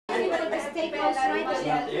steakhouse right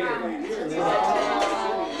there.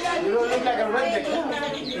 You don't look like a redneck.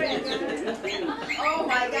 Oh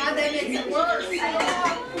my God, that makes it worse.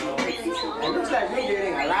 It looks like you're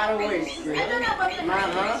getting a lot of weight. I don't know, but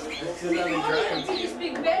his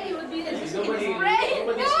big belly would be that he's great.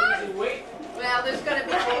 Well, there's going to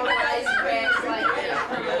be more rice bags like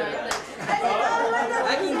that.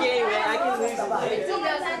 I can gain weight, I can lose weight. He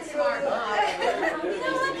doesn't smart. You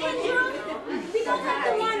know what, Andrew? We don't have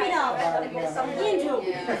to warm it up. Andrew.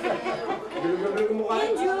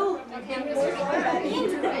 Andrew.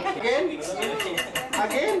 Again?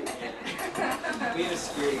 Again? We have a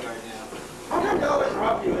security guard now. How come they always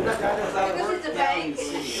rob you? That's Because it's a bank.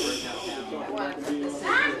 City, we're downtown. I want to put this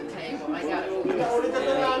on the table. I got it.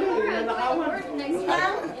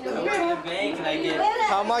 Bank and I get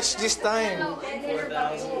How much this time? 4,000.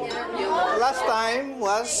 Last time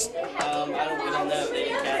was... I don't know if they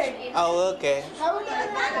can catch me. Oh, okay. Rub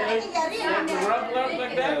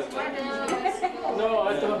like that? No,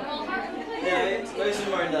 I don't. Yeah, it's mostly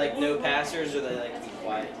more like no passers or they like to be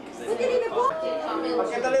quiet.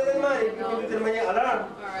 Pagkatali mo naman, ipipilitin naman yung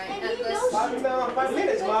alarm. Alright, and this. Sabi mga 5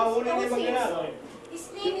 minutes, mahuli niya yung mga His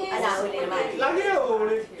name is... Huli naman. lagi na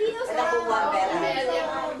uhuli. Nakukuha ang pera.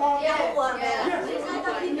 Nakukuha ang pera. He's not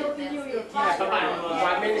up in New York.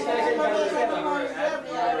 5 minutes na siya.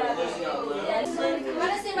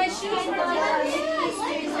 Wanna see my shoes?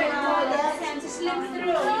 Slip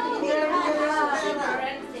through.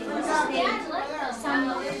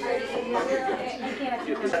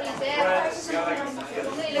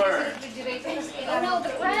 No, the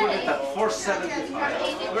bread. 475.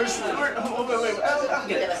 Where's the... Wait, I'll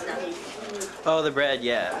get it. Oh, the bread,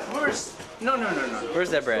 yeah. Where's... No. Where's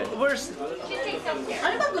that bread? Where's...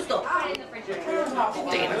 Ano ba gusto?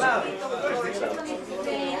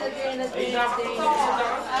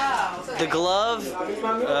 The glove?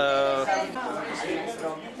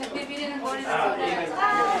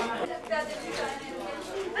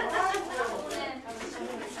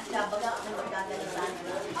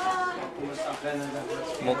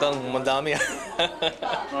 Mukhang madami.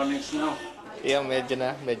 Running snow. Yeah,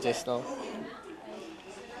 medyo snow.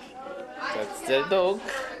 That's the dog.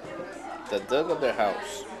 The dog of their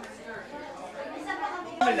house.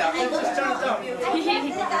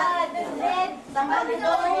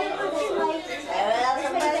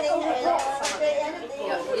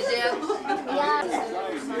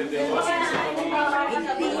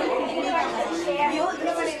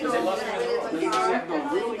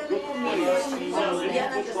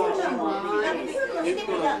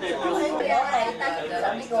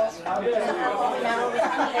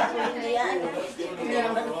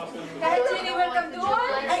 Kahit sino welcome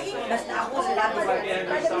doon? Ay, basta ako sila.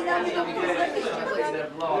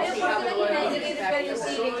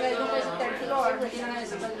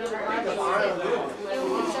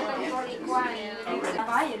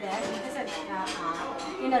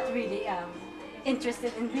 You're not really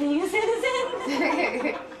interested in being a citizen.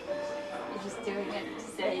 You're just doing it to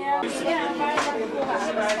say you want to.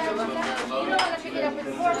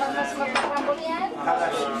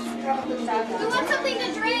 We want something to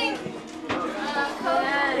drink. Coke.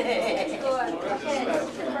 Good. Okay.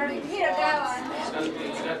 Here, go on.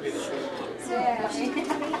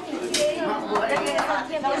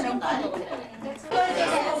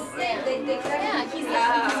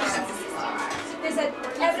 They said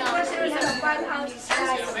every person will have a 1 ounce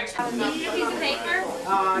size. Piece of paper.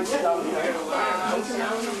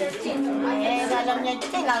 Eh, alam niya,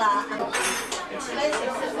 tingnan nga.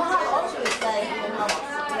 Mga also is like,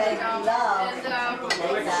 like love.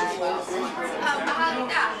 Mahal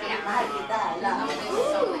kita. Mahal kita, love.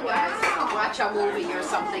 Ooh, wow. Watch a movie or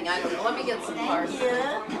something. I don't know. Let me get some cards.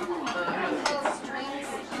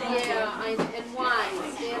 Yeah, and wine.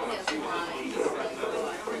 Stan has wine.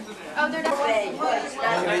 Oh, they're not.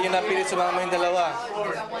 Hindi nyo napilit sa mama yung dalawa.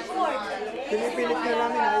 Pinipilit na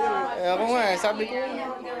namin ngayon. Eh, ako nga eh, sabi ko.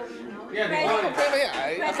 Okay ba yan?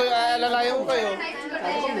 Ako alalayan ko kayo.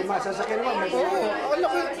 Sabi ko, may masasakyan naman. May Oo, ang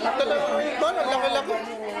laki. Talaga yung ban, ang laki-laki.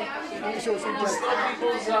 isusunod.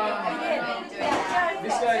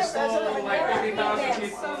 This guy stole like 30,000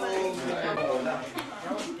 people.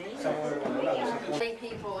 Many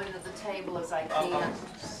people into the table as I can.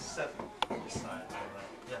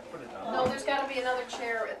 No, there's got to be another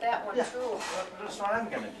chair at that one too. That's what I'm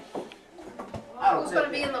gonna do. Who's going to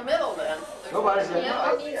be in the middle then? Nobody's gonna.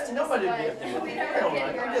 Yeah, Nobody will be at the middle.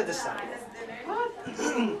 I'll do this side. What?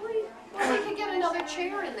 Well, we could get another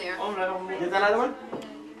chair in there. Get another one?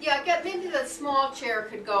 Yeah, maybe the small chair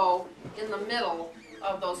could go in the middle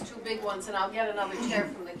of those two big ones, and I'll get another chair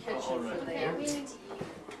from the kitchen for there.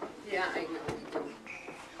 Yeah, I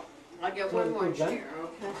know. I'll get one more chair,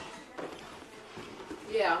 okay?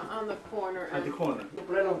 Yeah, on the corner. At the corner. Yung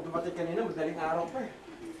pala nung dumating kanina, madaling araw pa eh.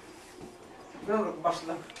 Pero nakabas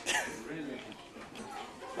lang. Really?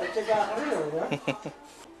 Nagtsaga ka rin, di ba?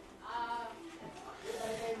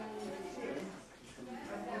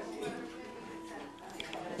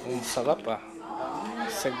 Ang sarap ah.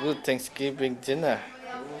 It's a good Thanksgiving dinner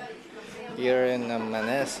here in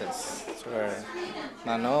Manassas. It's where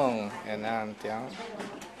Manong and Auntie.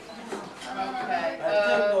 Okay,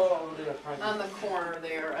 on the corner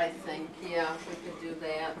there, I think, yeah, we could do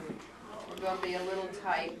that. We're gonna be a little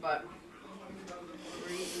tight, but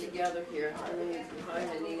we're eating together here.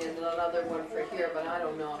 I needed another one for here, but I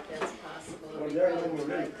don't know if that's possible. Well, they're when we're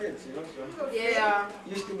little kids, you know, so. Yeah,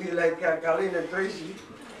 Used to be like Colleen and Tracy.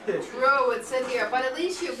 true, it's in here, but at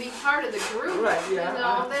least you'll be part of the group. Right, yeah. You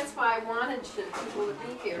know, that's why I wanted people to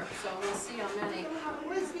be here, so we'll see how many.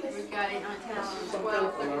 We've got 8, 9, 10, 11,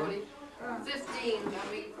 12, 13, 15, I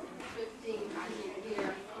mean, 15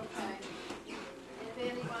 here, okay. If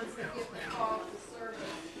anyone wants to give the call to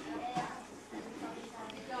service. You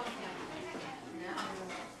don't have to. No.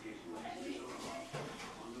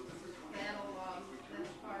 That's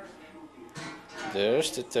part of it. There's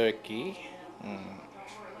the turkey.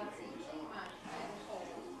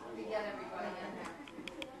 We get everybody in there.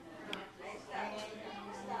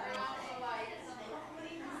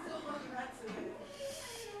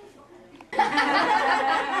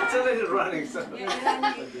 It's a little running, so.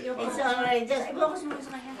 It's alright, just focus mo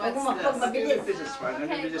sa kanya. Huwag mo mabilis. This is fine. And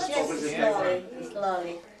we just Just focus it. slowly,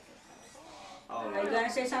 slowly. All Are you right. gonna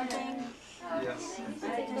say something? Yes.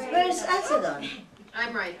 Where's Acedon?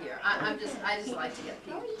 I'm right here. I just like to get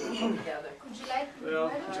people together.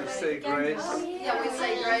 Well, just say grace. Yeah, we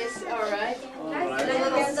say grace, all right. All A right.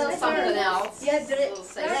 little something else. Yeah, Little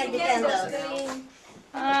say light the candles.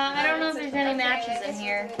 I don't know if there's any matches in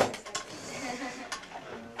here.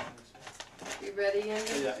 You ready,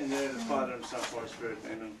 Andy? Yeah, in the name of the Father and Son and Holy Spirit,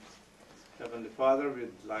 amen. Heavenly Father,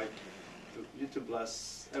 we'd like you to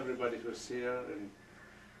bless everybody who's here and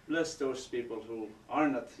bless those people who are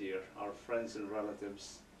not here, our friends and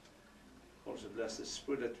relatives. Also bless this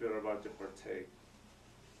food that we are about to partake.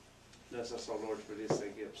 Bless us, O Lord, for these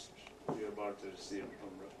gifts we are about to receive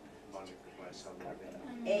from Money for myself.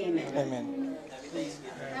 Amen. Amen.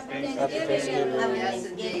 Happy Yes,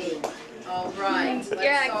 Thanksgiving. indeed. All right. Let's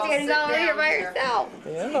You're all getting sit all over here down by here. yourself.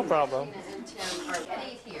 Yeah, no problem. And Tim are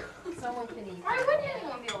eat here. Someone can eat.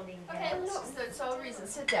 Okay, look, there's no reason.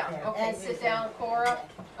 Sit down. Okay, sit down, Cora,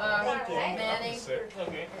 Thank you. Manny,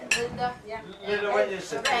 Okay. Linda. Linda, when you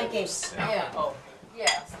sit. Thank you. Yeah. Oh,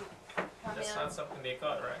 Yes. Come that's in. not something they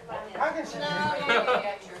cut, right? I got your.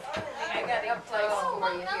 I got a place for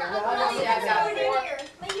you here. See, I got 4.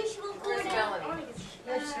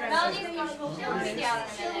 Where's Melanie? She'll be down in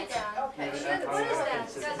a minute. Okay. What is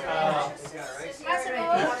that? I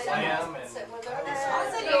am, and Sit with her.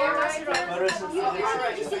 If you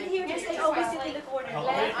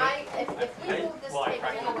move this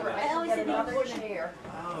table over, I always sit another chair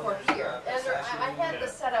for here. And I had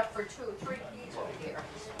this set up for 2, 3 people here.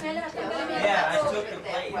 Yeah, I took the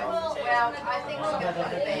plate. Well, I think we're gonna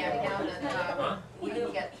put it back down and, we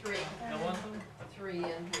can get 3 in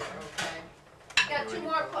here, okay? Got 2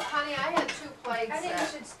 more, honey, I had 2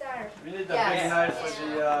 plates. should start. We need a Yes. big knife for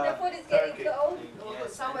the food is getting turkey. cold.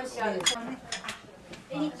 Someone's got it.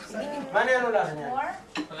 Mani, ano lasa niya? More?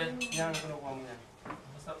 Alin? Yan, kinukuha mo yan.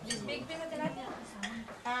 Just big piece of tilapia.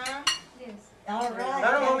 This. Alright.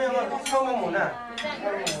 Ano mo mo muna? Do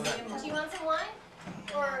you want some wine?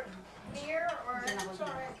 Or beer? Or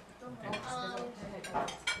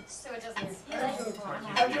so it doesn't.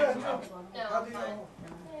 No.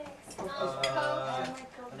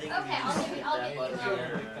 Okay, I'll give you.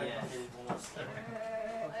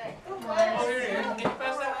 Oh, here it is. Can you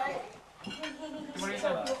pass that? What do you say?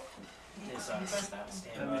 Can you pass that?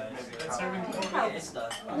 That's serving fork. It's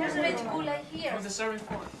done. There's red gulay here. What's the serving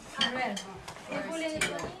fork? Red. The gulay nito.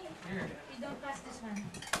 Here. You don't pass this one.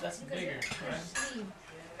 That's bigger, right? Sleeve.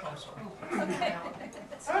 I'm sorry. No,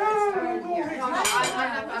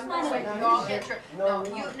 I'm waiting, you all get your, no,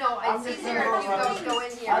 it's easier if you go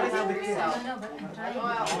in here and help yourself. No, but I'm trying. Oh,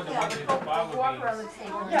 the one that the Bob would Walk be. around the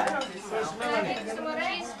table and Yeah, help yourself. So what I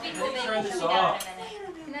speak to them, Turn this she'll be down off. in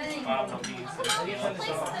a minute. Bob would be.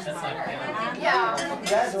 That's not bad. Yeah,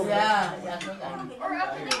 Or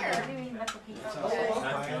up there. Not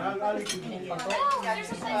Oh,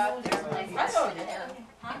 there's a nice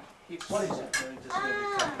What is it?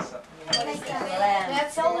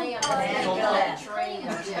 that's the lamb, Lamb. lamb, tray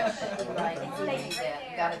and dish, right, you need that,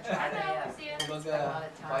 you gotta try that. See you. A lot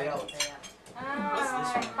of time with that.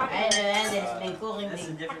 And it's been cooking That's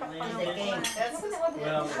a me. different They land. came. That's,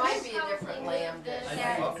 Well, it might be a different lamb dish.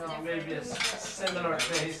 Yeah, I it's don't know. maybe a similar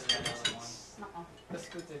taste. That's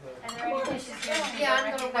good to know. And there are any dishes here? Yeah, I'm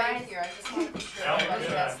gonna wait here, I just want to be sure Yeah, everybody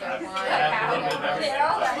good. has their wine. Yeah, whatever. they're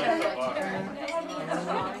all Like,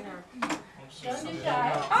 Oh,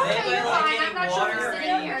 Anybody you're like fine. any I'm not sure water? who's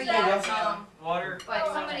sitting here yet. Water. But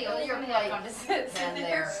somebody will your plate on to sit And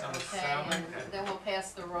there. there, okay, and then we'll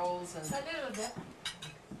pass the rolls and. A little bit.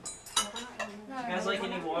 You guys like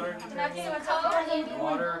any water? Nothing what's over here.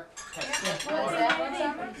 Water.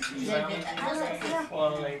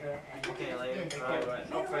 Well, later. Okay, later.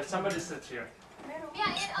 Okay, somebody sit here.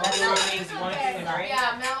 Yeah, That's no, what there's means some one place. thing, right?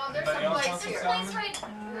 Yeah, Mel, there's Anybody some else place want here. There's a place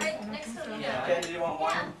right next to me. Yeah. Okay, do you want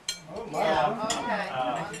wine? Yeah. Okay,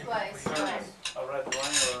 one place, right. A red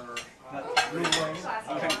wine or not blue wine?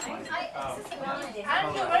 Okay. I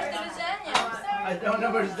don't know where's the lasagna. I don't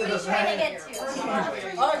know where's the lasagna.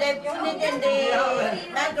 Oh, they put it in the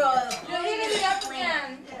mango. Really up again.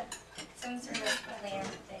 Some sort of clam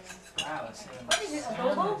thing. Wow, it's What is it,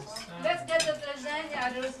 adobo? Let's get the lasagna,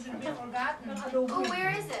 otherwise it will be forgotten. Oh,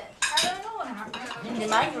 where is it? I don't know what happened. In the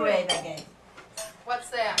microwave again. What's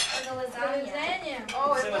that? Or the The lasagna? lasagna.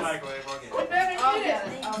 Oh, It's it in the was, microwave, okay. We better I'll eat get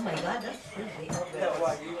it. it. Oh my God, that's crispy. Yeah,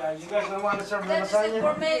 what, you guys don't want to serve the That is a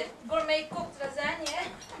lasagna? gourmet cooked lasagna.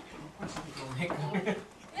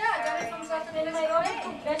 Yeah, got it from Southern Illinois.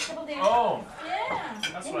 Vegetable there. Oh, Yeah.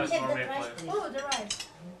 that's Let why me it's get the gourmet fresh, place. please. Oh, the rice.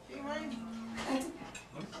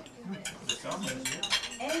 The salmon is good.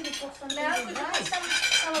 And you cook something Now, with could you put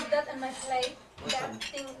rice. some of that on my plate? That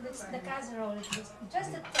thing, that's the casserole,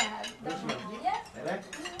 just a tad. Yeah,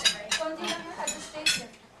 konti lang ha, at the station.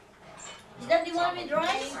 Is that the one with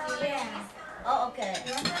rice? Yeah. Oh, okay.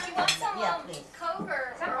 You want that? You want some Yeah, please. Coke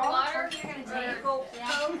or all water? Coke. You're gonna take Coke. Coke. Okay,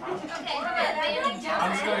 come on, Manny. I'm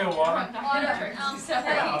just gonna get water. Water. Sorry. Coke.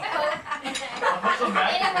 What's the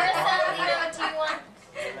matter? Hey, Marissa, Lita, what do you want?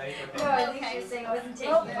 No, I think she was saying I wasn't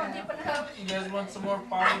taking it. Konti pa na. You guys want some more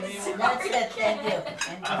party meal? That's it, thank you.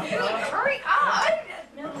 Thank you. Hurry up!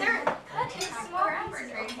 They're cutting small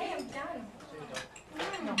pieces right here. I'm done.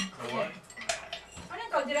 What? Ano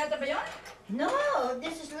yung kaldereta ba yun? No,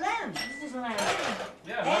 this is lamb. This is lamb.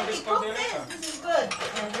 Yeah, And lamb we is cook called this. This is good.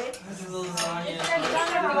 This is a lasagna.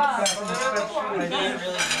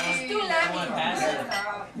 It's too lammy.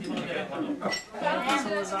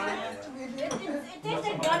 It tastes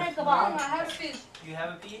like garlic Oh, kebab. I have fish. You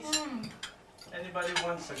have a piece? Anybody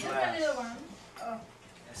wants a Just a little glass? one.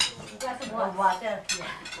 Glass of water.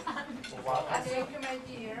 I think you might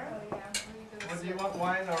be here. What do you want,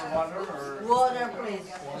 wine or water or? Water, please.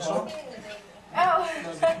 Oh. You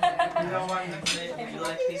don't want Would you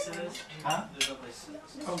like a piece of this? Huh? There's no place to this.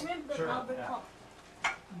 The shrimp that Sure, Albert yeah.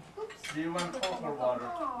 cooked. Do you want Coke or water?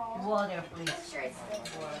 Water, please. I'm sure it's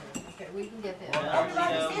good. okay, we can get that.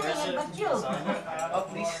 Everybody's eating it but you. Oh,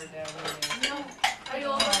 please. Are you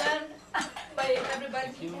over done? By everybody?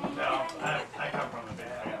 No, I come from a big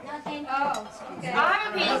family. No, thank you. Oh, okay. I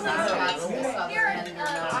have a piece. Here, Oh,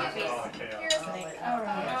 okay. here's.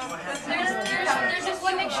 Alright. There's just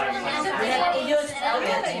one make sure We have to use it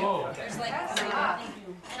already. Whoa. There's like three.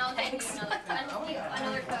 And I'll take you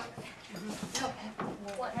another Coke.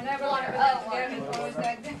 Whenever Water. we're Oh, together, it's always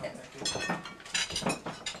like this.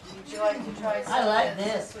 Would you like to try some? I like of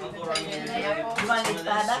this. Sweet I'll go potato right and in. apple? You want Some this of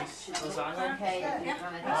baba? this lasagna? Okay, if you're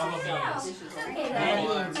gonna I'm have okay. some dishes like Okay, that.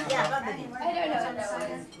 Yeah, probably. I don't know what that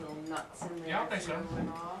was. Little nuts in there. Yeah, I'll take some. and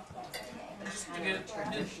all. Just to get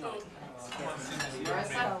Traditional.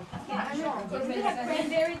 Marissa?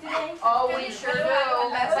 Cranberry today? Oh, we sure do.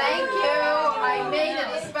 Thank you. I made it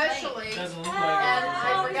especially, Doesn't look and like I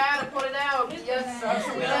forgot to put it out. Yes,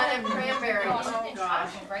 we got him cranberry. Oh,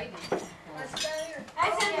 gosh. I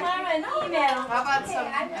sent Mara an email. How about some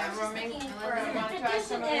I'm rooming? looking You want to try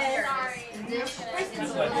some of this? Dish?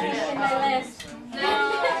 It's like fish. In my list.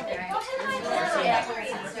 Yeah,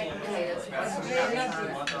 sweet potatoes.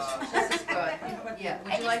 This is good. Yeah,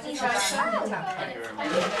 would you like to try some? Thank you very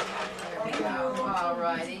much. There we go. All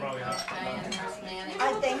righty. Probably not. Okay, and there's Manny. I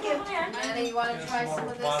thank you. Manny, you want to try some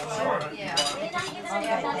of this one? Yeah. Natin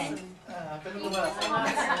masarap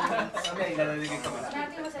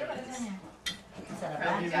pa lasagna.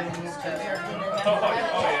 Sarap Yeah. Oh,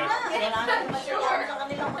 yeah. Kailangan masyadong sa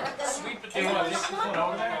kanilang mga Sweet potato, is this one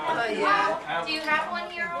over there? Oh, yeah. Do you have one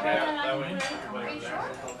here? Yeah, that way. Everybody you there.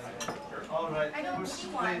 All right, I don't whose see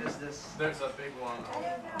one. plate is this? There's a big one. Oh,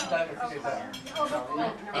 this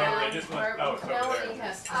one. Oh, it's over Melanie there.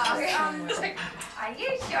 has to Are you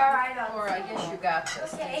sure? I don't. Or I guess you got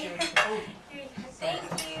this. Okay. did you? Thank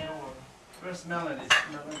you. Where's Melanie?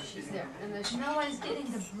 Melanie's She's eating. there. And then she, No one's eating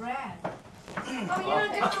the bread. Oh,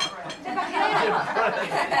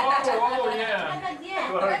 yeah.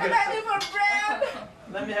 Ready for bread?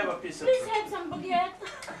 Let me have a piece of Please bread. have some baguette.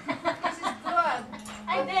 This is good.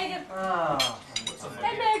 I beg of I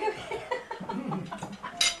beg of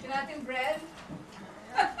You nothing bread?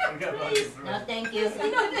 Please. No, thank you. No,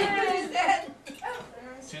 there is that.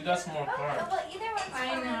 She does more Oh, carbs. well, either one's I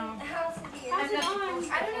fine. know. How's it here? How's it on?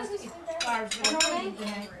 I don't know who's food that Carbs, we're not eating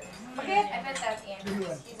tonight. Okay. I bet that's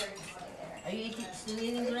Andrew's. He's already sitting there. Are you still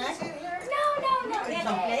eating tonight? No.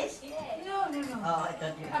 Someplace? No. Oh, I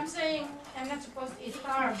thought you. I'm saying I'm not supposed to eat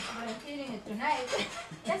carbs, but I'm eating it tonight.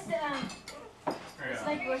 That's the, it's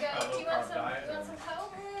like Here you go. Do you want some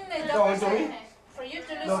Coke? the doctor said, for you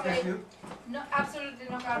to lose weight, no, absolutely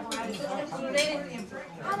no carbohydrates. It's related to improve.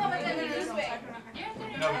 How about when you lose weight?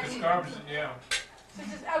 No, because carbs, yeah. So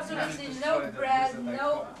there's absolutely no bread,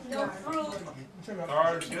 no fruit,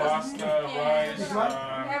 Carbs, pasta, rice,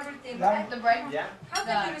 everything. Right? The bread? Yeah. How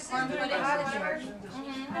can you resist carbohydrates? I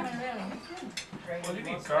mean, really. well, you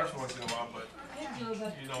need carbs once in a while, but You do,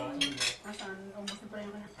 but you don't.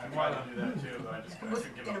 I'd want to do that too, but I just got to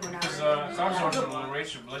give up. Because carbs also will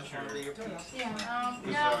raise your blood sugar.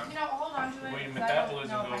 yeah. Hold on to The way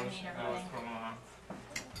metabolism goes from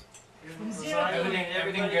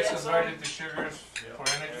everything gets converted to sugars for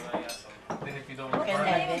energy. Then if you don't burn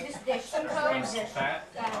it, This dish, some becomes carbs. fat.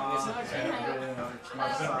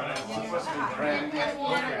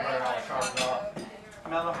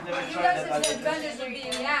 Mel, I've never You tried guys that. have the advantage of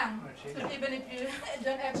being young. Because even if you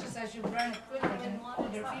don't exercise, you burn it quicker than older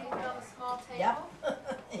people. Yep.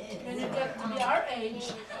 When you get to be our age,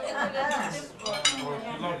 it's a little difficult. Or if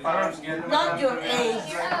you love carbs, get Not your age.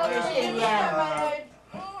 You're still young.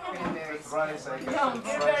 With rice, I guess. No,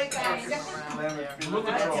 you're very kind. look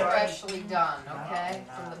at That's your freshly done, okay?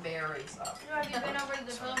 From the berries up. Have you been over to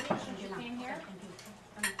the Philippines since you came here?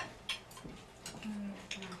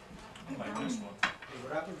 like this one.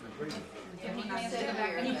 If you can sit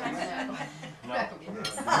back anytime.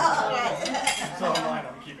 So mine,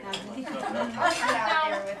 I'm keeping it. I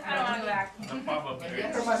don't want to go back. The pop-up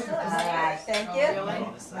berries. Alright, thank you. I love When it. I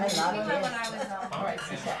was,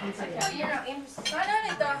 Oh, you're not interested. Ano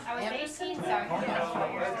nito? I was 18, sorry.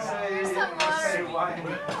 Let's Here's say, some let's say water. why.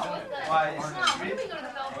 Why is Mom, when did we go to the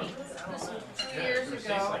Philippines? 2 years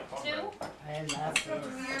ago. 2? I love it. 2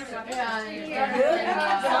 years ago. Yeah.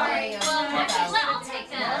 Yeah. Well, actually, I'll take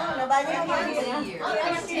No, that. nobody has Twenty it. years. I'm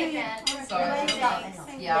gonna take that. So, Nobody's got it.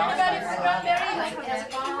 yeah. Anybody for strawberry? Has it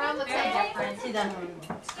gone around the table? See that?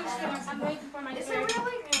 I'm waiting for my Is it dessert.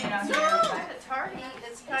 really? Yeah. No, it's kind of tarty.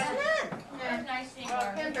 It's kind of, Nice seeing well, you.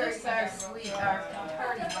 cranberries are sweet, are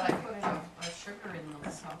tarty, but I put sugar in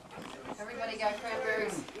them, so. Everybody got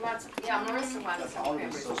cranberries? You want some? Yeah, Marissa wanted some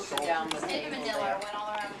cranberries. We'll sit down with Did it. Manila, went all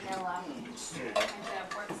around Manila. Went to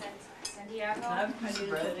Port Santiago. And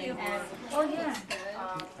Oh, yeah.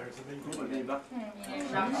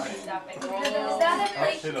 Is that a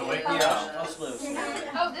place?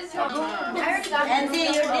 Oh, this is. I already got it. Andy,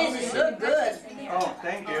 your dish is so good. Oh,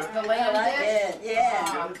 thank you. The I lamb like dish? it,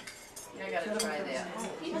 yeah. I gotta try that.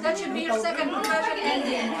 That should be your second profession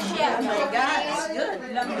ending. Oh Chef. my God, it's good.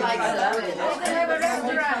 I love it. You can have a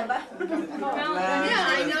restaurant. Yeah, I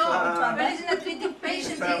know. But isn't it treating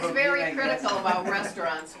patients? He's very critical about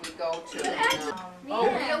restaurants we go to. Oh,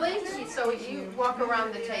 really? So you walk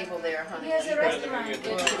around the table there, honey? He has a restaurant.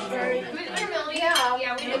 Very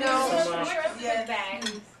Yeah, we you know, Good bag.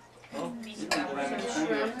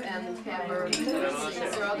 shrimp and hamburger. Is there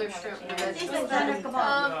other shrimp and This is vegetables? better, come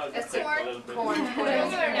on. It's a corn. We'll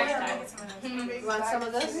do it next time. You want some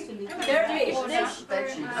of this? Their fish, this.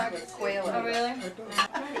 Veggies with quail. Oh, really?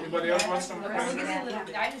 Anybody else want some cranberries?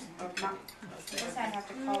 I just have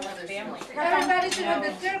to call the family. Everybody should have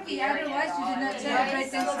the turkey, otherwise you do not celebrate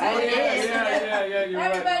Thanksgiving. Yeah, you're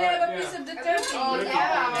right. Everybody have a right, piece of the turkey. Oh,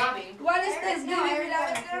 yeah, maybe. What is Thanksgiving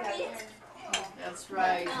without a turkey? That's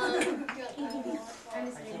right.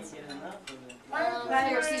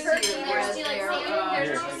 There's turkey, there's stealing salmon,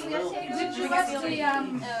 there's Did you watch the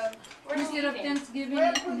Instead of Thanksgiving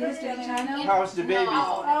in the History Channel? How's the baby?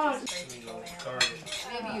 Oh,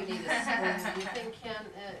 Maybe you need a spoon. You think Ken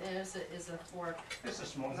is a fork? This is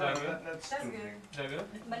small. Is that good? That's Is that good?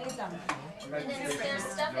 And there's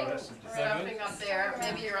stuffing. Stuffing up there.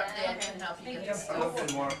 Maybe your dad can help you get the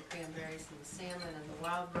stuff. more. Cranberries and the salmon and the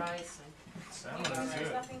wild rice. Salmon is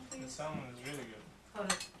good. The salmon is really good.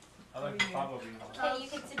 I like the fava bean. Okay, you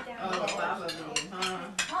can sit down. Oh, the fava bean, huh?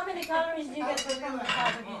 How many calories do you get from the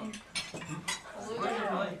fava bean?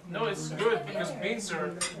 No, it's good because beans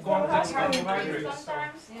are complex carbohydrates. So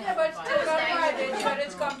Sometimes. Yeah, but still not private, whether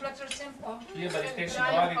it's complex or simple. Yeah, but it takes a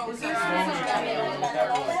while. It takes longer to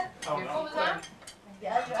metabolize. Oh Your no. food was on?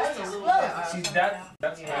 Yeah, I Just a just little close. See that's bad.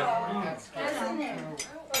 That's That's in there.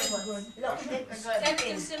 Look,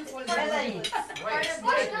 Everything simple. Melanie. Part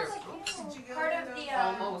of the,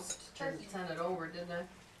 Almost didn't send it over, didn't I?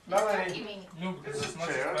 you mean? No, because it's much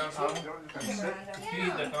expensive. If you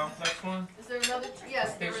eat the complex one, Is there another,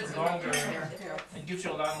 yes, there takes is longer. another chair here. It gives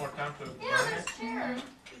you a lot more time to Yeah, burn this it. chair.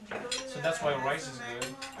 So that's why rice is good.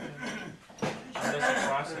 Unless you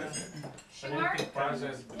process it. But anything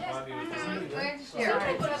processed, the body will just eat it. Where's Some your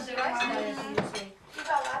people have the rice diet usually. You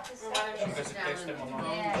got lots of stuff. Because it takes them a long.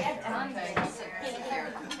 Okay, sit here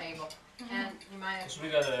at the table. And you might. Because we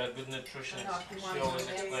got a good nutritionist. She always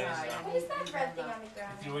explains What is that red thing on the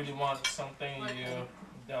ground? if you really want something,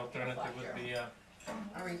 the alternative would be A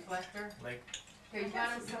reflector? like Here, you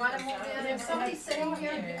wanna move in? If somebody's sitting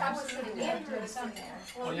here, I was sitting there.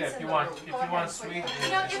 oh yeah, if you want sweet, you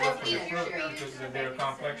know, just give go us for the easier fruit for you. because they're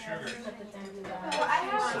complex sugars. Well, I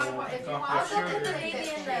have, So if you complex I'll put the sugar baby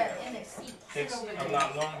in the seat. takes a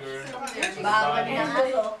lot longer. Bob, Body,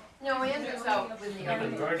 No, Andrew's out with the you can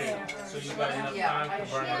other. burn it, so you got enough Yeah, time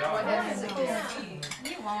to burn it What out. is it?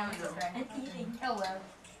 You want to Hello.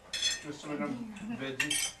 Just with them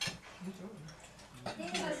veggies.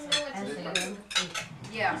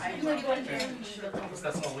 Yeah, I do. Because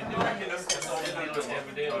that's all we do. That's all we do is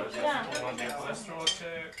every day. Or people want their cholesterol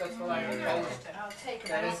check. That's what I their- I'll take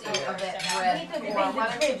a piece of that bread, or why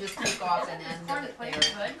don't you just take off an end of it there, if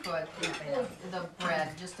you could, the bread,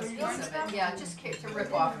 just a piece of it, yeah, just to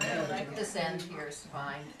rip off this end here is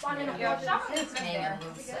fine. It's hanging loose,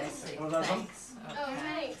 I see, thanks. Oh, Okay.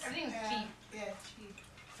 thanks. Everything's cheap.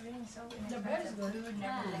 Everything's so good. The bread is good.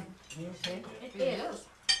 It is.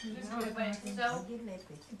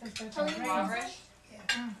 So, impoverished.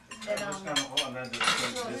 I was gonna hold another this for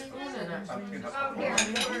something Oh, up. here.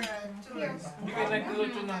 Here. You can like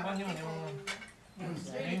luto ng ano yung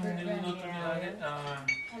niluluto nila I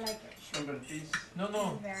like it. Shrimp and peas. no.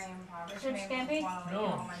 Very impoverished. Shrimp scampi? No.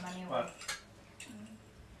 All my money away. What?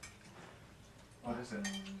 What is it?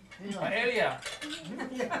 Paella.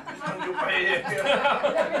 Yung paella.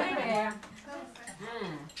 Yeah.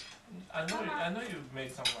 I know you've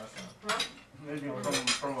made some last time. Maybe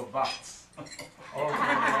from a box. Or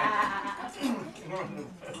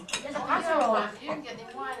There's a casserole. You didn't get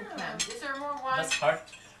any wine, Pam. Is there more wine? that's hard.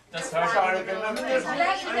 That's hard. Sorry, I cannot Is remember.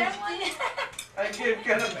 that one? I gave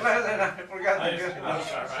Kenneth glass and I forgot I to used get to it. love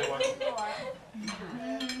that one. You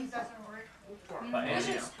Paella.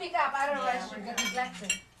 should speak up, otherwise you're gonna flex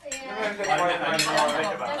it. Remember the white wine you want to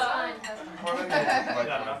make about? That's fine. What is it? White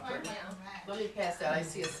Got wine. enough. Let me pass that, I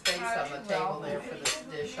see a space on the table there for this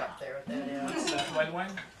dish up there at that end. Is that white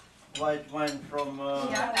wine? White wine from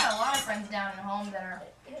Yeah, I've got a lot of friends down at home that are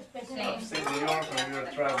same. upstate New York when we were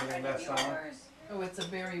traveling last summer. Oh, it's a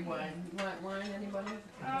berry wine. You want wine, anybody?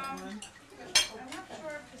 I'm not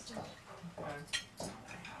sure if this is.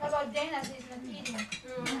 How about Dana? She's not eating. I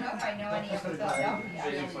don't know if I know any of the Philadelphia.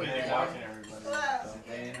 Waiting for you watching everybody.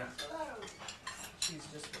 Dana. She's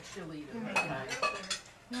just, she'll eat it right time.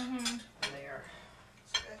 There.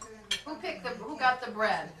 Who got the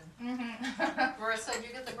bread? Marissa, did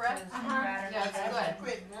you get the bread? Yeah, it's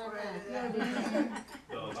good.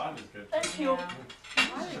 The lime is good. Thank you.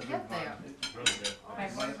 How did it get there? It's really good. My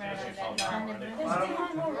boyfriend Especially had that salt done. and There's still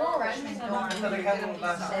one more roll. Freshman dorm.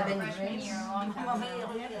 Freshman Year, a long time ago.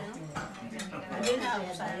 Ayun na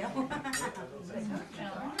ako sa'yo.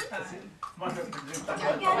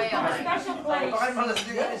 Yeah, way on. Special place. Bakit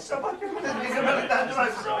malasdigan? Isa ba yung hindi ka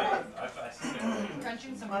nagtadrive?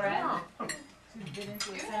 Crunching some bread. You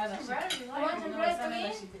want some bread to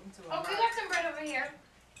eat? Oh, we got some bread over here.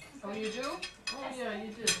 Oh, you do? Oh, yeah, you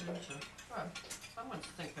did, didn't you? Good. Someone's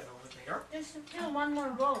thinking over there. There's still one more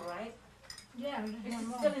roll, right? Yeah, Is there's it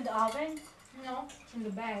one still more. in the oven? No, it's in the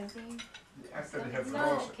bag. Actually, they have No,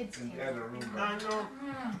 rolls kids in the can't. other room. I know.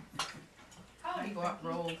 Mm. How do you got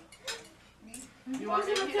rolled? You You want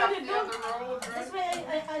me to heat up the other roll of That's bread?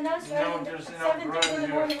 why I announced No, early there's at enough 7:30 in bread the here.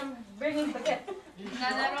 morning. I'm bringing baguette.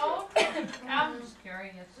 Not at all? I'm just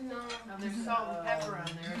curious. No, there's salt and pepper on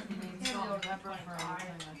there if you need salt and pepper for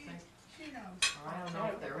anything, I think. Or I don't know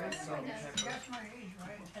if there is salt and pepper.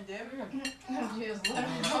 I do? She is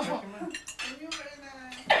little.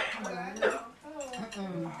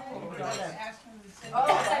 Oh, I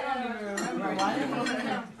don't even remember. I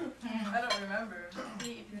don't remember.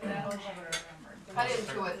 Cut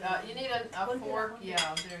into it, you need a fork,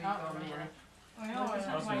 yeah, there you go, Manny. I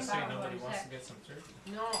was gonna say nobody wants to get some turkey.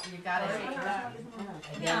 No, you got it.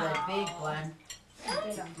 And then the big one.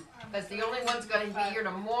 Because the only one's going to be here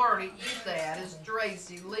tomorrow to eat that is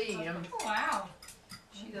Tracy Lee. And Oh, wow.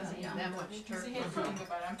 she doesn't eat that much See, turkey. here's the thing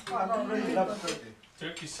about it. I don't really love turkey.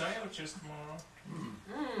 Turkey sandwiches tomorrow.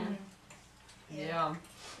 Mm. Yeah.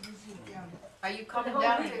 Are you coming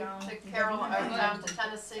down to Carolina, or down to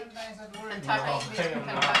Tennessee? Kentucky?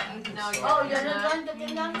 Kentucky? No, you're Oh, you're not. not going to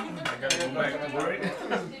Kentucky? I gotta go back to work.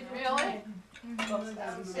 Really? You're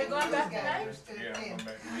going back tonight? Yeah, I'm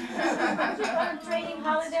back. Did you go on training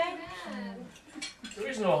holiday? There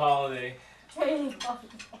is no holiday. Training holiday.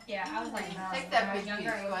 Yeah, I was like, no. Take that when I big was piece,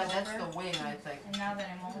 younger, it was that's over. the wing, I think. And now that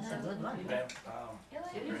I'm older. That's a good one. Bam.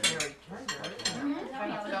 It is very tender, isn't it? Mhm.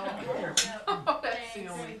 Oh, that's the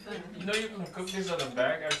only thing. You know you can cook this on the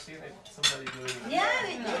bag. I've seen it. Somebody doing it. Yeah,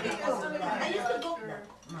 we cook it. I used to cook that.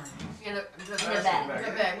 In the bag. In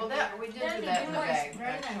the bag. Well, that, we did Then do they that do in the moist, bag,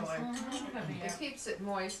 very nice. actually. It keeps it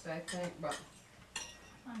moist, I think, but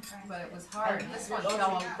Okay. it was hard. This one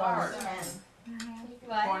fell apart.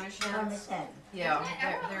 What? Cornish hens. Understand? Yeah,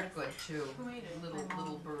 they're good too.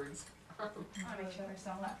 Little birds. I'll make sure there's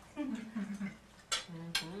some left.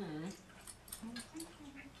 Mm-hmm.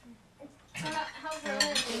 How's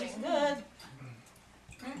Rona doing? Good.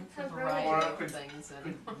 It's a variety of things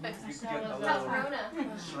anyway. How's Rona?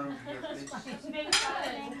 She's been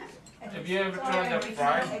exciting. Have you ever tried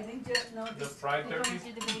the fried turkey?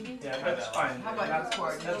 Yeah, that's fine. How about That's you,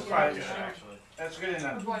 Court? That's Did you fine. get it? That's good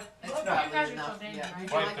enough. It's probably enough, yeah. Would you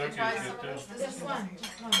Fried like to turkey try is some good of this? too.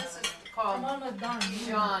 This is called I'm almost done.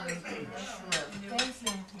 John Schmidt. Thanks,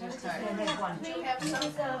 man. Okay. Do you have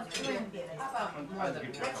some? How about more than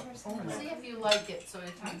one? See if you like it, so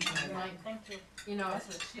if you might, Thank you. you know,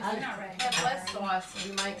 She's not ready. have less sauce,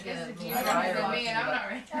 you might get a little You're not drier. ready, and I'm not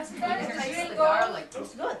ready. That's good. Taste the garlic.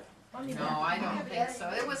 It's good. No, I don't think so.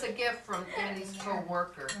 It was a gift from Andy's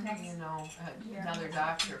co-worker, you know, another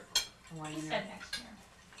doctor. When He you're, said next year.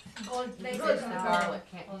 Gold you plated. taste the garlic,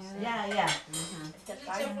 can't you? Yeah, yeah. Mhm. Is it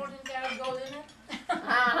 14-karat gold in it?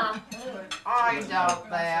 I doubt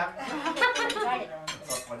that. Right.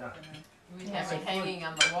 We'd have it hanging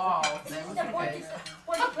on the wall. That This is was the okay.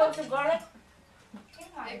 40 cloves of garlic.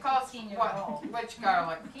 It costs what? Which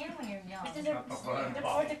garlic? You can when you're young. This is the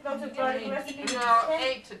 40 cloves of garlic recipe. No,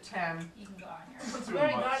 8 to 10. You can go on your. It's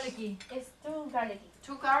very garlicky. It's too garlicky.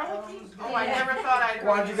 Two garlic? Oh, I never thought I'd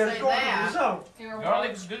Why'd heard you you get say it cooked that. yourself?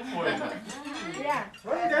 Garlic is good for you. Yeah.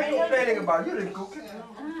 What are you guys complaining about? You didn't cook it.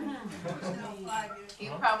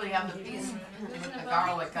 You probably have the piece with the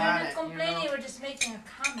garlic We're on not it, you complaining, know. we're just making a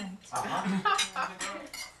comment.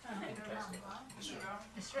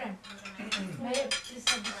 The shrimp. May it please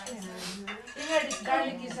have the shrimp. You heard this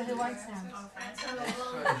garlic is the white sound. It's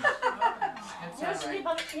You'll all sleep,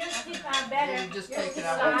 right. you'll sleep better. You just You'll take it sleep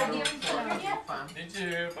out of the side. room for it. It's fun. Did you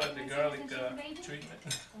hear about the garlic treatment?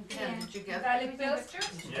 Yeah, did you get Garlic Toaster?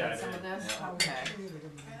 did you get some of this? Okay.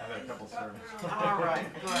 I've had a couple servings. All right,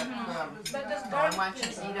 good, good. But this I garlic want you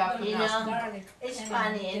is to eat up You enough. know, garlic. it's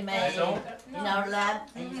funny in our lab,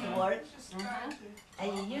 I used to work, I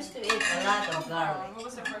used to eat a lot of garlic. What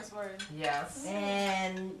was the first word? Yes.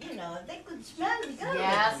 And, you know, they could smell the garlic.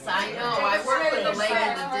 Yes, I know. I worked with a lady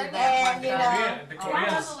that did that one And, you time. know, The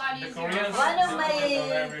Koreans. The Koreans. one of my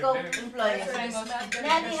every cook day. employees says,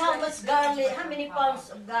 Nanny, how much garlic, how many pounds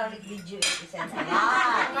of garlic did you eat? He said, a lot.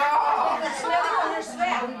 Oh, Smell it on her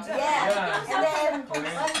smell. Yeah. And then one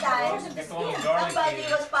time, They call them garlic somebody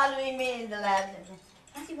eaters. was following me in the lab.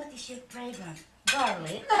 Auntie, what is your fragrance?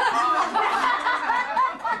 Garlic. oh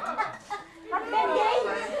my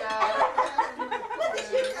What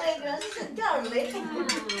is your fragrance? He said, garlic. God.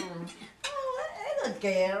 Oh, I don't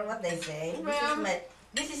care what they say. Ma'am.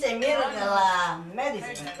 This is a miracle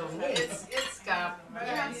medicine to me. It's got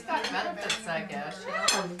benefits, I guess.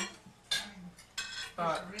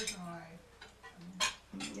 But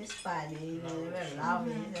It's funny, they were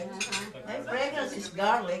laughing. My fragrance is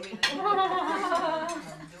garlic. the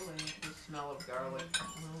smell of garlic.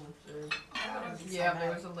 Yeah,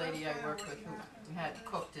 there was a lady I worked with who had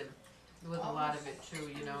cooked it with a lot of it too,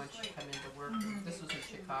 you know, and she'd come into work. This was in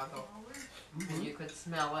Chicago, and you could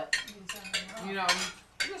smell it. You know, it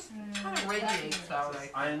just kind of radiates out.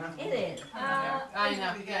 I know. It is. Yeah, I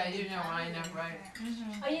know. Yeah, you know, I know, right?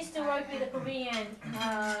 I used to work with a Korean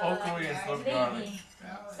All Koreans love garlic. lady.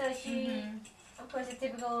 So she, of course, a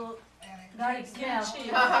typical garlic smell.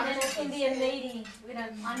 Yeah. And then an Indian lady with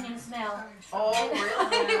an onion smell. Oh,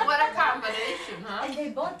 really? What a combination, huh? And they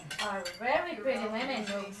both are very pretty women,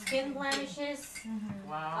 no skin blemishes.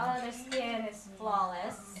 Wow. Oh, their skin is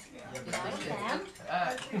flawless. Is Like them.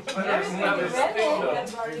 But Very it's not pretty as women. thick,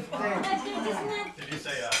 though. That's good, isn't it? Did you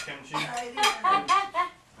say kimchi?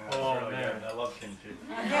 Oh, Really man. good. I love kimchi.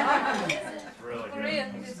 It's really good.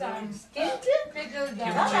 pickled Kimchi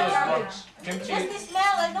is rotten. Just Kimchi, the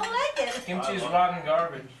smell, I don't like it. kimchi is rotten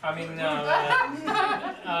garbage. I mean, cabbage.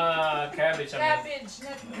 I mean, cabbage, not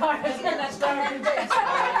garbage.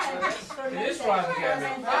 it is rotten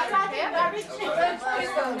cabbage.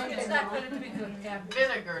 It's not very pickled cabbage.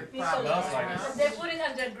 Vinegar, probably. Smells like it. They put it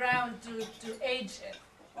underground to age it.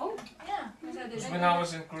 Oh. Yeah. That's how they do When it. I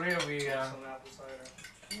was in Korea, we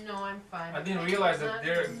No, I'm fine. I didn't realize that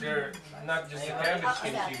they're not just the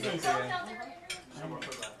cabbage kimchi, but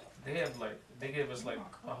they have like they gave us like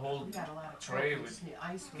a whole tray with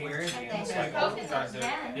kimchi, and it's like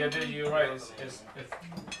yeah, you're right.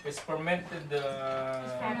 It's fermented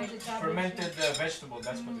fermented vegetable.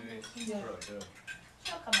 That's what it is.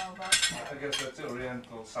 She'll come over. I guess that's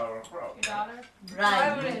Oriental sauerkraut. Your daughter?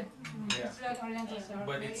 Right. Favorite. Yeah, It's like Oriental sauerkraut.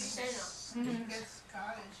 but it smells good.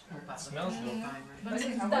 But it's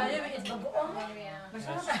tayo, it's bagoong.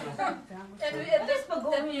 That's true. And we at this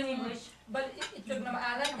bagoong in English. But it took na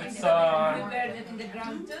maalat. It's, We buried it in the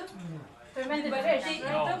ground too. Fermented But fish. it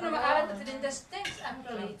took na maalat at it stinks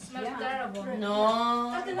actually. It smells terrible. No.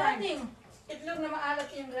 After nothing. It looked na maalat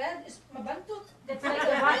in red. It's mabantot. That's like a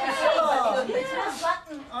rotten Oh, egg. it's not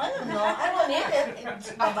rotten. I don't know. I won't eat it.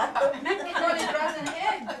 It's babato. It's only rotten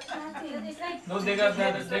egg. That's nothing. It's like No, they got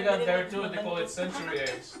that. They got there too. They call it century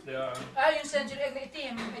eggs. They are. Yung century egg na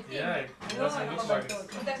itim. Yeah, it doesn't look like it.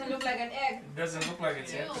 It doesn't look like an egg. It doesn't look like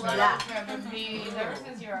it's You eggs. love Bees ever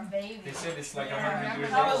since you were a baby. They said it's like 100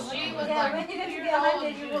 years Oh, old. she was yeah, like, when you get to be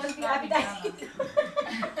 100, you won't be appetizing.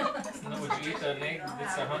 No, would you eat an egg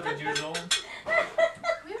that's 100 years old?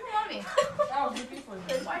 we were mommy. Oh, beautiful.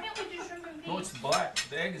 Why didn't we do shrimp and beans? No, it's black.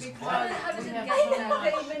 The egg is How black. does it get I so didn't know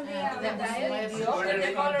that? that even The diet? Where Did they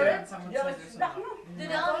did color it? No,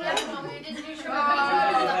 yeah, no, we didn't do shrimp Oh, and beans.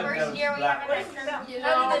 yeah. The first year we haven't had shrimp. You How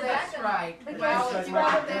know, did they that's back right. Because Well, it's you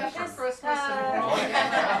right have there to for just, Christmas and when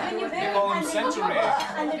you bury They it call them under, century eggs.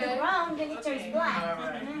 under the ground, then it turns black.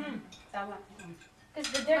 Because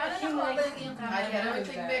the dirt accumulates. I had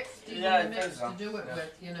everything mixed, you Yeah, need it mix does, to do it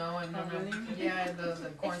with, you know, and yeah, the It's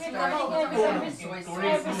cornstarch. like the soy soy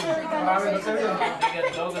sauce. sauce. They get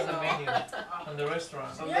dog on the menu on the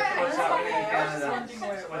restaurant. So that's what's happening in Canada.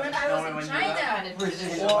 When I was in China,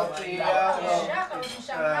 Well, the, I was in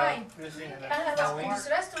Shanghai, and I was in this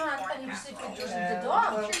restaurant, and you see pictures of the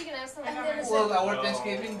dog. I'm sure you can have some. And then I Well, said, our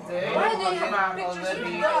Thanksgiving Day, why do you have already, pictures of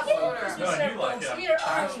the dog? Because we serve dogs here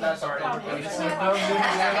only. that's our It's Thanksgiving. a dog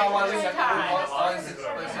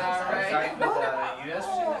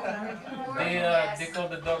they call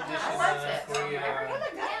the dog dish in Korea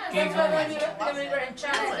That's why when we were in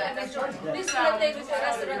China, I made sure, please do not take me to a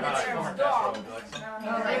restaurant that serves dog. But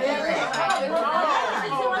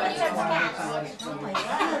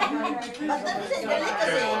that's a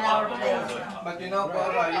delicacy in our place. But you know,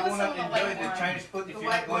 Papa, you will not enjoy the Chinese food if you're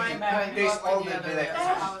not going to taste all the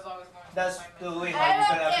delicacies. That's the way how I you're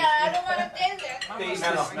don't gonna care, I don't want to taste it. taste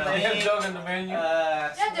Smell, the smell. They have snake, dog on the menu.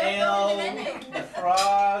 Yeah, there's snail, dog in the menu. the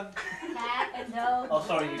frog. Cat and dog. Oh,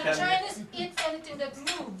 sorry, you The can. Chinese eat anything that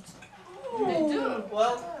moves. They do.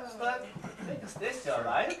 Well, but is this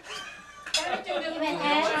alright? Anything that Even moves.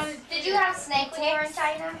 ants? Chinese Did eat you it. have snake when you were in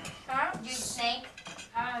China? Huh? Did you eat snake?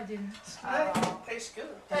 I didn't. Tastes good.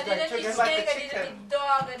 I didn't eat snake, I didn't eat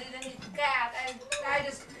dog, I didn't eat cat. I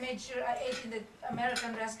just made sure I ate in the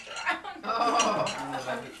American restaurant. Oh. I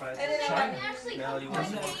didn't China. want Actually, Now you want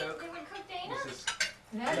some they Coke? would cook Dana.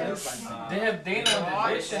 They have Dana on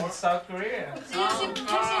the dish in South Korea. See, you see the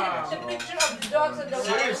picture of the dogs and the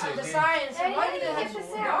Seriously, the dude. signs. And why do they Daddy, have get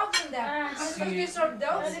this dogs in there? It's See- because of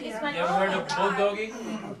dogs It's here. my- You ever heard of Oh my God. bulldoggy?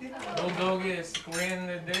 Bulldoggy is Korean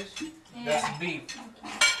dish. Yeah. That's beef.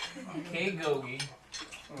 Keigogi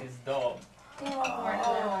is dog.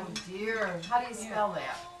 Oh dear, how do you spell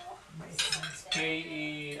that?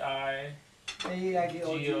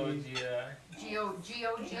 K-E-I-G-O-G-I. G-O-G.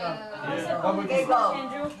 Yeah. Okay, go.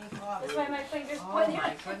 Andrew. That's why my fingers Oh point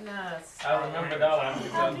my goodness. I remember that one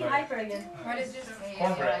because I'll I'm be like, hyper again. What is this?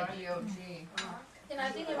 Cornbread. A-I-G-O-G. And I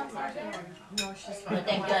think you want burger. No, she's But fine.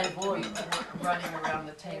 thank God for it. Running around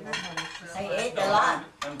the table, honey. She's I fine. ate a lot.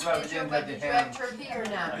 I'm glad we Did you, didn't but let the did you have ham. turkey or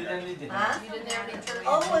not? We didn't need the ham. Huh? You didn't have any turkey?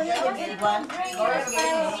 Oh, well, yeah, the big one. Burger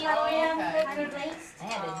style Korean Okay. burger place. I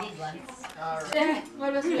had a big one. All right. What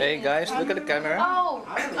was it? Hey guys, look at the camera. Oh,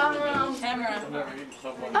 Camera.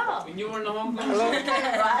 oh. when you were in the Hong Kong. Hello. He's not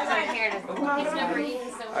here to. He's never eaten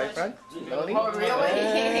so Hi, much. friend. Lily. Oh, really?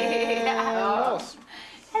 And Rose.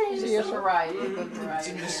 See you Good soon. variety, good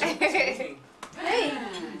variety. Hey,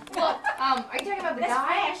 Well, are you talking about the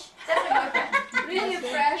guy? That's my boyfriend. really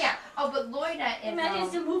fresh. Yeah. Oh, but Lloyda is. Imagine it's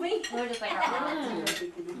still moving. Lloyda's like our aunt.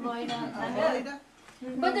 Lloyda.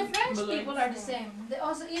 But the French people are the same. They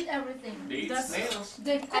also eat everything. They eat snails.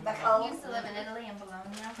 They Back I home, used to live in Italy and Bologna.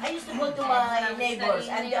 I used to go to my neighbors.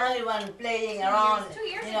 I'm the only one playing around, 2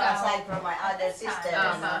 years you know, ago. aside from my other sister.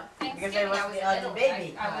 Because I Thanksgiving, was I was the in only Italy.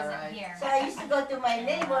 baby. I wasn't here. So I used to go to my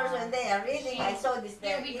neighbors when they are reading. I saw this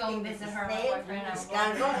Here there we go eating this visit her, my snail, boyfriend, this and I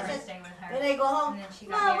cargo. will I go said, stay with her. when I go home, And then she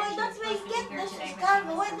got Mom, married. why She don't was we supposed to get be here this today, but cargo?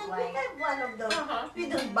 she Why was don't we late. have one of those? We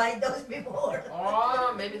don't buy those before.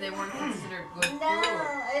 Oh, maybe they weren't considered good No, food.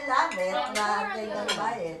 I love it, but they don't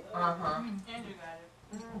buy it.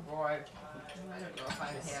 Boy, I don't know if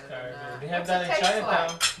I've had it or not. They have What's that it in taste Chinatown.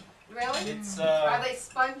 like? Really? It's Are they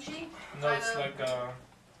spongy? no, it's like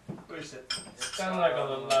Where is it? it's kind of like a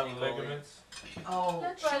lot of ligaments. Oh,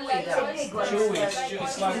 Not chewy like though. Chewy,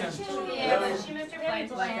 it's like a Yeah, but she moved her Like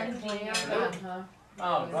place a to clam, huh?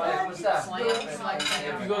 Oh, right, what's that? Clams like If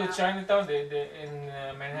you that. go to Chinatown, they in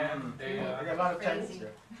Manhattan, I got a lot of Chinese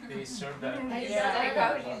there. they serve that. There you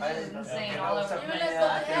go, she's just saying all over the You will place.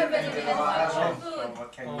 not go to heaven if you don't have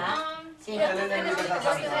food. See, You have to finish it to go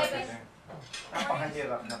to heaven.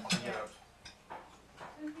 Napakahirap, napakahirap.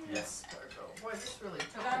 Yes. Boy, this really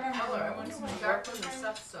took the color. I want some darker than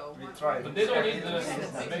stuff, so. We tried. But they don't eat the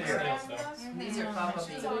big snails though. These are fava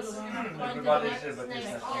beans. Everybody said, but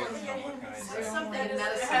it's not here. There's something in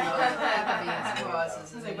medicine that fava beans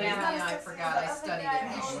causes, and maybe I forgot, I studied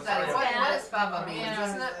it. You should study, what is fava beans,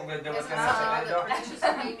 isn't it? Kung ganda Isn't it ka na sa something edo. that produces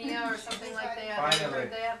anemia or something like that? Have you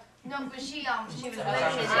heard that? No, but she was Sometimes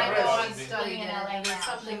related. it's I know, breast. I've studied it, and there's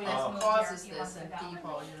something that causes this in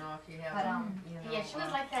people, you know, if you But have, you know. yeah, she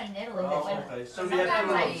was like that in Italy. Oh, When okay. So we have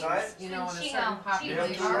two rooms, right? You know, in a she, certain she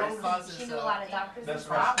population, it causes she knew a a lot of doctors and That's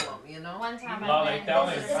stuff. problem, you know? One time Lot I like went that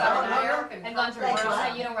to is- South South American and gone to a Like restaurant,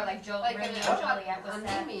 what? you know, where like Like Romeo and an Juliet was set.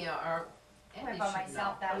 anemia or, I went by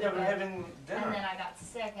myself that Yeah, we're weekend. having And dinner. then I got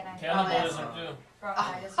sick and I Cannibalism too.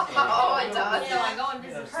 bronchitis. Oh, it does. You know, I go and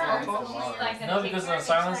visit her. She's like, No, because of the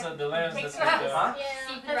Silence of the Lambs. That's what Huh?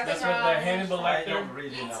 that's what the Hannibal I Lecter. don't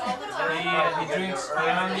really know. He drinks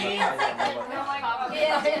Chianti,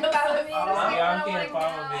 Chianti and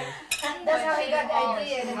fava beans. That's how he got the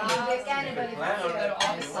idea that he would be a cannibal if he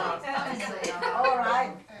All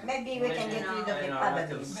right, maybe we can get rid of the fava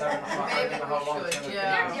beans. Maybe we should, yeah.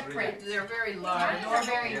 They're different, they're very large, they're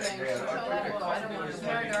very dangerous, so let her go, I don't want to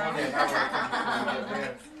hurt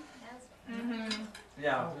her.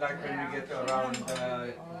 Yeah, like when we get around Did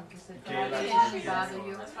she bother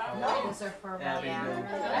you? Is her fur Yeah, we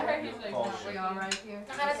bad? do. Is she all right here?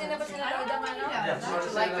 Nakarating na ba sila ng idang ano? Would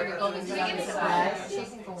you like her to go to the other side? She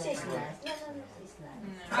can go She's over. nice. No, she's nice.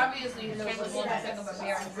 Obviously, you can't just pick up a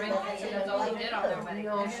beer and drink it, so that's all they did on their wedding.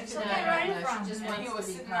 No, she's not, she just wants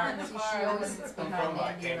to be part. She always sits behind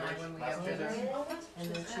Andy and I when we have dinner. And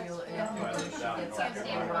then she'll, after she gets up for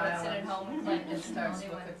a while, Sit at home and play and starts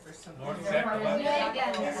looking for something. North Carolina.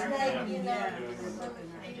 It's like, you know,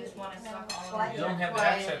 They just want to suck all of You don't have the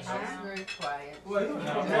Quiet, accent, she's huh? very quiet.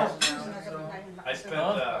 I spent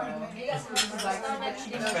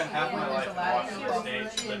Spent half my life in Washington State,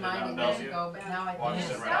 She living didn't mind in it years Bellevue, ago, but now I think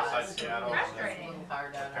Washington it's right outside Seattle. frustrating. A little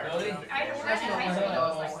hard on her. Really? I had a friend in high school that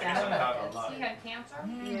was like It's about a that. lot. He had cancer.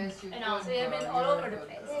 Yes, you And also, I mean, all over the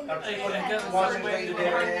place. Washington Part of his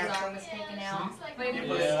today. arm was taken out. But he You was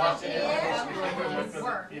put still Washington able to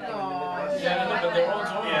work. You But Oh, Yeah, no, but they're all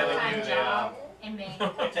joined. Yeah, they full-time do, job and made half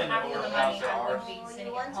of the money I would hours. be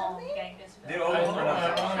sitting at home getting disability. They're all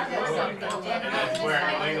pronounced. And it's where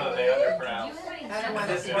illegal they underpronounce. I don't want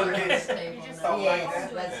to This see Bill her on the Gates. table. Stuff like yes,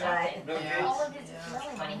 that. that's right. Bill Yeah. All Gates. of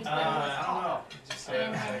his money, he's I don't know. Just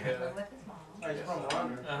and like he lived with his mom. He's from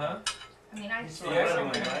London. uh-huh. I mean, I He's saw from him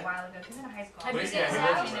Ireland, a right? while ago. He's in high school. Have you Wait, seen yeah, his he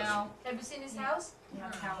house? lives You know, Have you seen his house?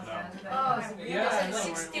 that's how it No. goes. But Oh, it's it's Yeah, I know.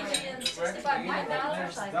 60 million, We're 65 million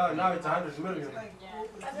dollars. No, now it's 100 million.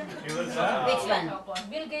 He lives Yeah. Which one?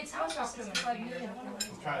 Bill Gates' house was 65 million. I'm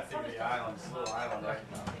trying to think of the island, it's a little island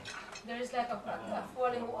right now. There is like a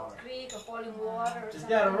falling creek, a falling water or It's something.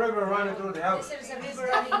 got a river running through the house. There's a river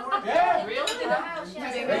running Yeah. into the house.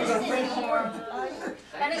 Yeah.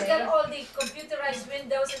 And it's got all the computerized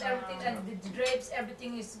windows and everything, and the drapes,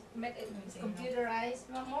 everything is computerized.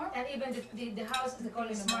 And even the house, they call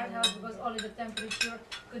it smart house because all of the temperature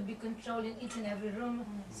could be controlled in each and every room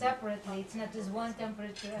separately. It's not just one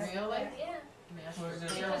temperature. Really? Yeah. Master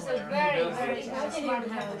It was a tailor. very, very smart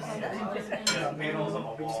house. Yeah, panels on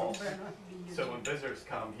the wall. So when visitors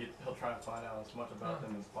come, he'll try and find out as much about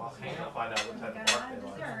them as possible. He'll find out what type of art they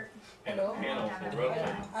like. And the panels will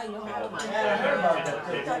rotate.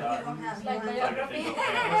 Like biography.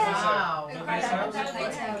 Wow.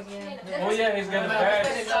 Oh yeah, he's got a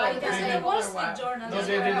badge. The Wall Street Journal. No,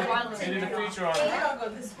 they did a feature on it.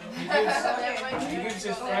 He gives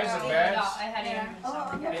his friends a badge,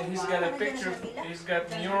 and he's got a picture. He's got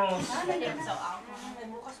murals.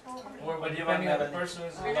 Where depending on the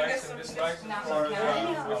person's likes and dislikes, or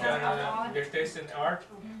with their taste in art,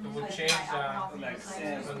 it would change when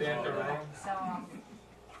they enter the room.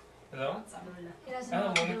 Hello? He doesn't know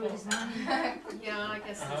what to do with his money. Yeah, I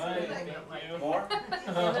guess Hi, it's thank you. More? His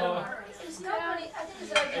company, I think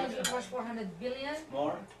it's already worth 400 billion.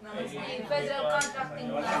 More? The federal contracting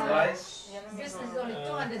Rice? business is only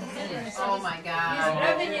 200 billion. So Oh my his God.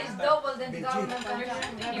 revenue is double than the government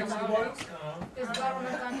contracting revenue. His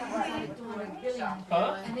government contract is only 200 billion.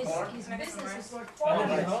 And his business is worth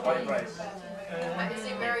 400 billion. Rice. Is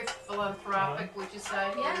he very philanthropic, would you say,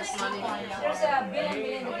 with Yes, his money? there's a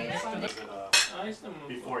billion that he's funding.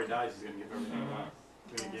 Before he dies, he's gonna give everything away.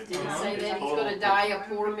 He's gonna give Did he say that he's gonna die a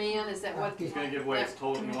poor man? Is that what? He's gonna give away his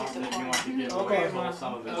total. He wants to give away his whole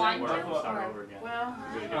sum of his net worth and start over again. Well,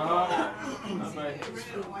 He's gonna give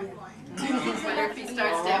it all. but if he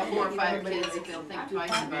starts to have 4 or 5 kids, he'll think twice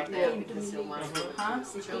about that because he'll want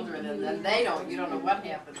children, and then you don't know what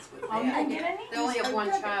happens with that. They only have one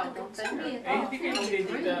child, don't they?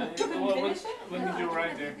 When did you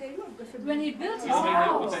arrive there? When he built his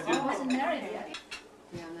house, he wasn't married yet.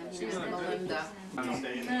 Yeah, and then here's Melinda.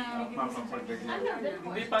 Hindi,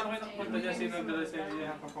 paano kayo nakapunta dyan? Sino nagdala sa inyo?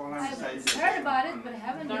 I've heard about it, but I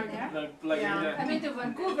haven't been there. Yeah. I've been to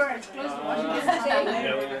Vancouver, it's close to Washington State.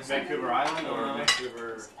 Yeah, Vancouver Island or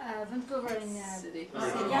Vancouver Vancouver in City.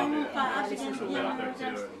 They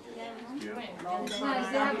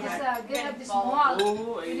have this mall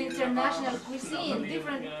with international cuisine,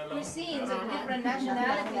 different cuisines and different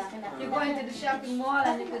nationalities. You go into the shopping mall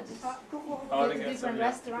and you could just go to different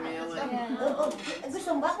restaurants. Yeah.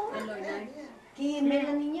 Gusto mo ba kung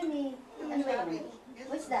ki-email ninyo ni, ano ba yun?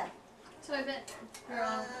 What's that? So I bet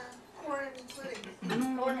Corn and pudding.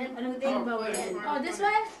 Oh, this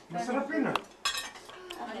one? Masarap yun ah.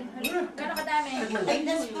 Gano'n kadami? Like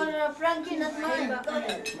that's for Frankie, not mine.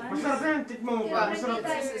 Masarap yan, tikmo mo pa. Masarap.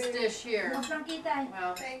 This is dish here. Huwag kang kita.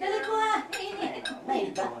 Well, Dali ko ha! Mainit! May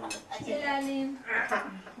ba? Sa ilalim.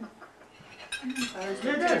 Good.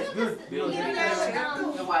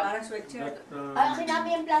 the what?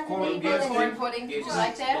 Sinabi yung plan ni David. Corn pudding, did you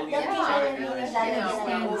like that? Yeah, it's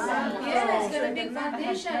got a big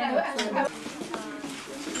foundation.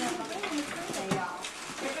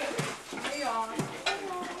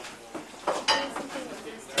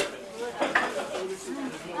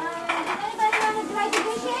 Anybody want to try the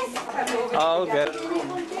dishes? Oh, good.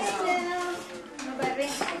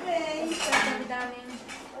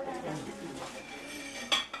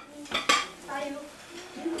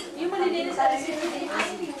 Yung malilinis sa recipe.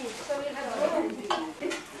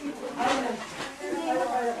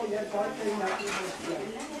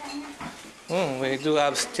 We do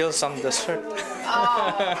have still some dessert. Oh,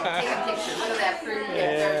 take a picture. Look at that pretty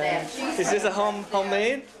picture. That cheese. Is this a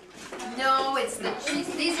homemade? No, it's the cheese.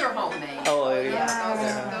 These are homemade. Oh, Yeah,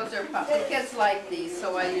 yeah. those are the kids like these,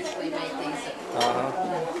 so I usually make these at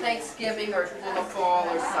Thanksgiving or the fall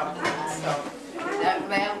or something. So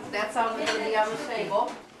that's going to be on the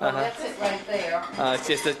table. That's it right there. It's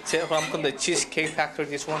just from the Cheesecake Factory,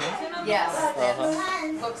 this one? Yes, that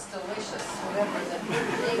looks delicious. Whatever the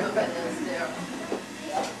name of it is there.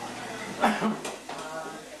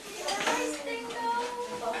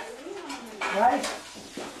 Rice?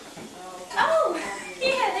 Oh,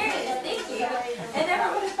 yeah, there it is. Thank you. I never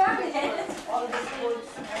would have found it. All these foods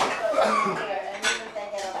are there, and you can take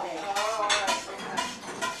care of them.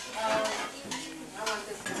 I want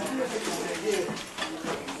this.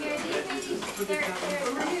 Here, these babies,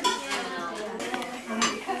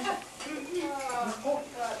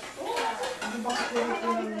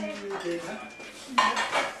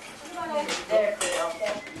 There,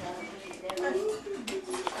 okay.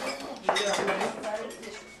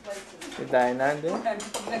 Dahil nandun.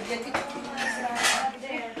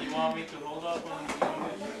 You want me to hold up on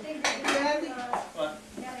what?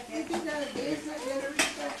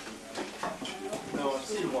 No,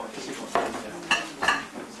 Seymour.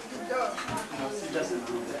 No, she doesn't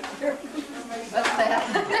do that. What's that?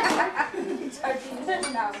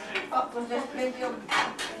 There's plenty of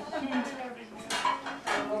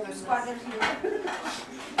squatters here.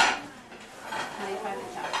 How do you find the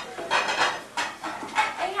top?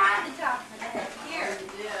 I had the top. Here.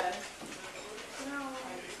 Yeah.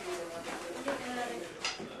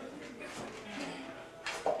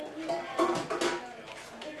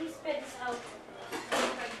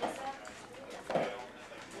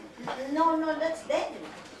 No, no, that's dead.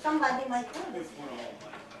 Somebody might do this.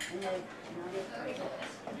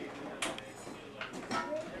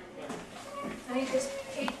 I just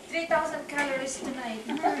ate 3,000 calories tonight.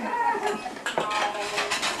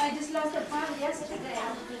 I just lost a pound yesterday.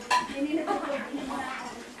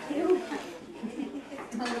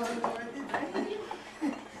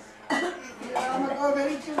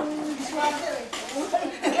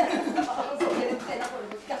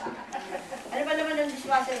 Ano ba naman yung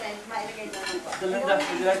dishwasher na yun? Mailagay na rin pa. Belinda,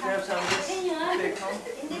 would you like to have some of this? Take home?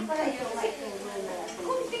 Hindi pala yung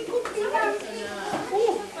kunti-kunti lang.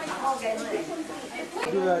 Okay,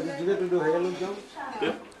 Did you get to do halo jump?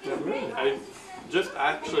 Yeah. I just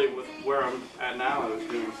actually with where I'm at now, I was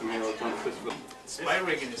doing some halo jumps. Spy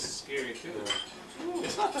rigging is scary too.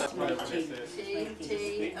 It's not that much.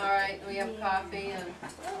 Tea. All right, we have coffee and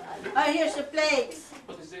Oh, here's the plates.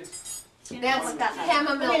 What is this? that's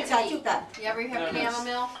chamomile tea. Chuta. You ever have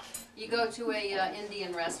chamomile? You go to a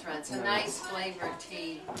Indian restaurant. It's a nice flavored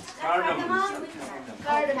tea. Cardamom.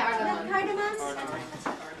 Cardamom.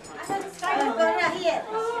 Here.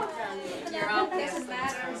 You're all pissed.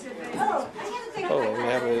 Oh, we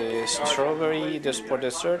have a strawberry just for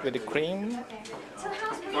dessert with the cream,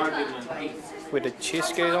 with the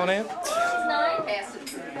cheesecake on it. Pass it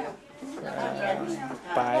through.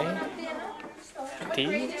 Pie,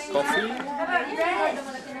 tea, coffee.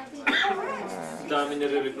 Dami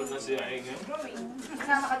nire-recruit na si Aing.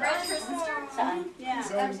 Kasama ka doon? Saan? Yeah.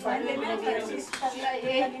 They're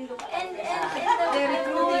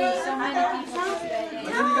recruiting so many people.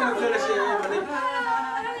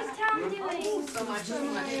 So much.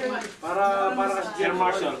 Para kasi Dear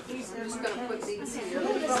Marshall. I'm just gonna put these here.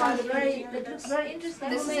 Very interesting.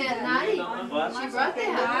 This is at night. She brought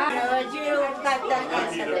that. You got that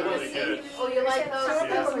yesterday. Really good. Oh, you like those?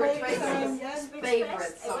 Those were Tracy's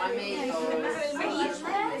favorites, so I made those.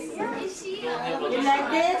 You like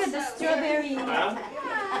this? The strawberry. Huh?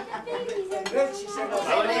 I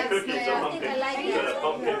like the cookies. The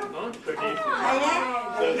pumpkin cookie.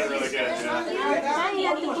 Those are really good.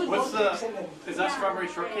 Yeah. What's the? Is that strawberry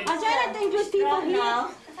shortcake? I'm trying to include people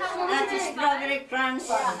now. That is strawberry crunch.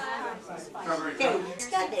 Strawberry Okay,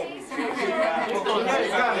 cookie. got it.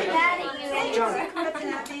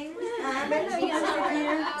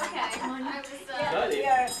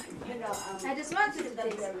 I just want to do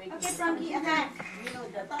this. Okay, Frankie, attack.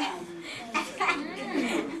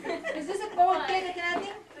 Is this a cold cake,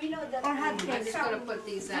 Natin? Or hot I'm cake? just gonna put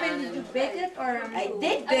these I on. mean, did you bake it or? I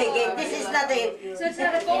did bake it. This is not a... So it's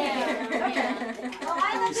not a cold cake? Okay.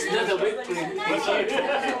 It's not a whipped cream.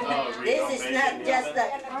 This is not just a...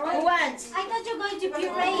 Who wants? I thought you were going to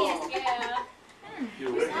puree it.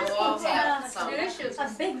 We'll all have some. Delicious. A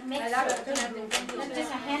big I mixer. love it. Not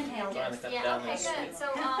just a handheld. Yeah, okay, good. So,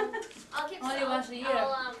 I'll keep Only once a year. I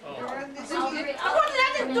won't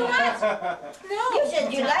let it too much. You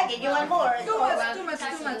said you like it. You want more? Too much, too much,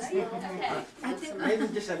 too much. Okay. I think, Maybe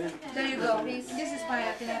just a little. there you go. This is fine,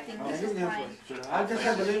 Natin. This is fine. I'll just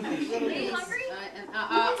have a little piece. Are you hungry?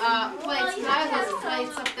 Plates. Can I have those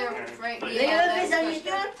plates up there? Right. Little piece on your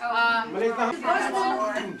turn? Maliit na.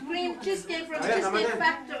 Boston cream cheesecake from Cheesecake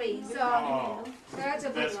Factory. So, that's a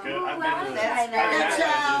good That's one. good. I've been to this.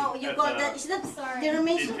 That's you call that. Is that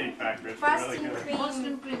tiramisu? Cheesecake Factory. It's really Boston good. cream.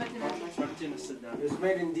 Boston cream at the It's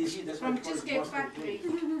made in DC. That's from what it's called Cheesecake Boston Factory.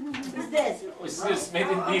 What's this? It's just made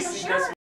in DC. That's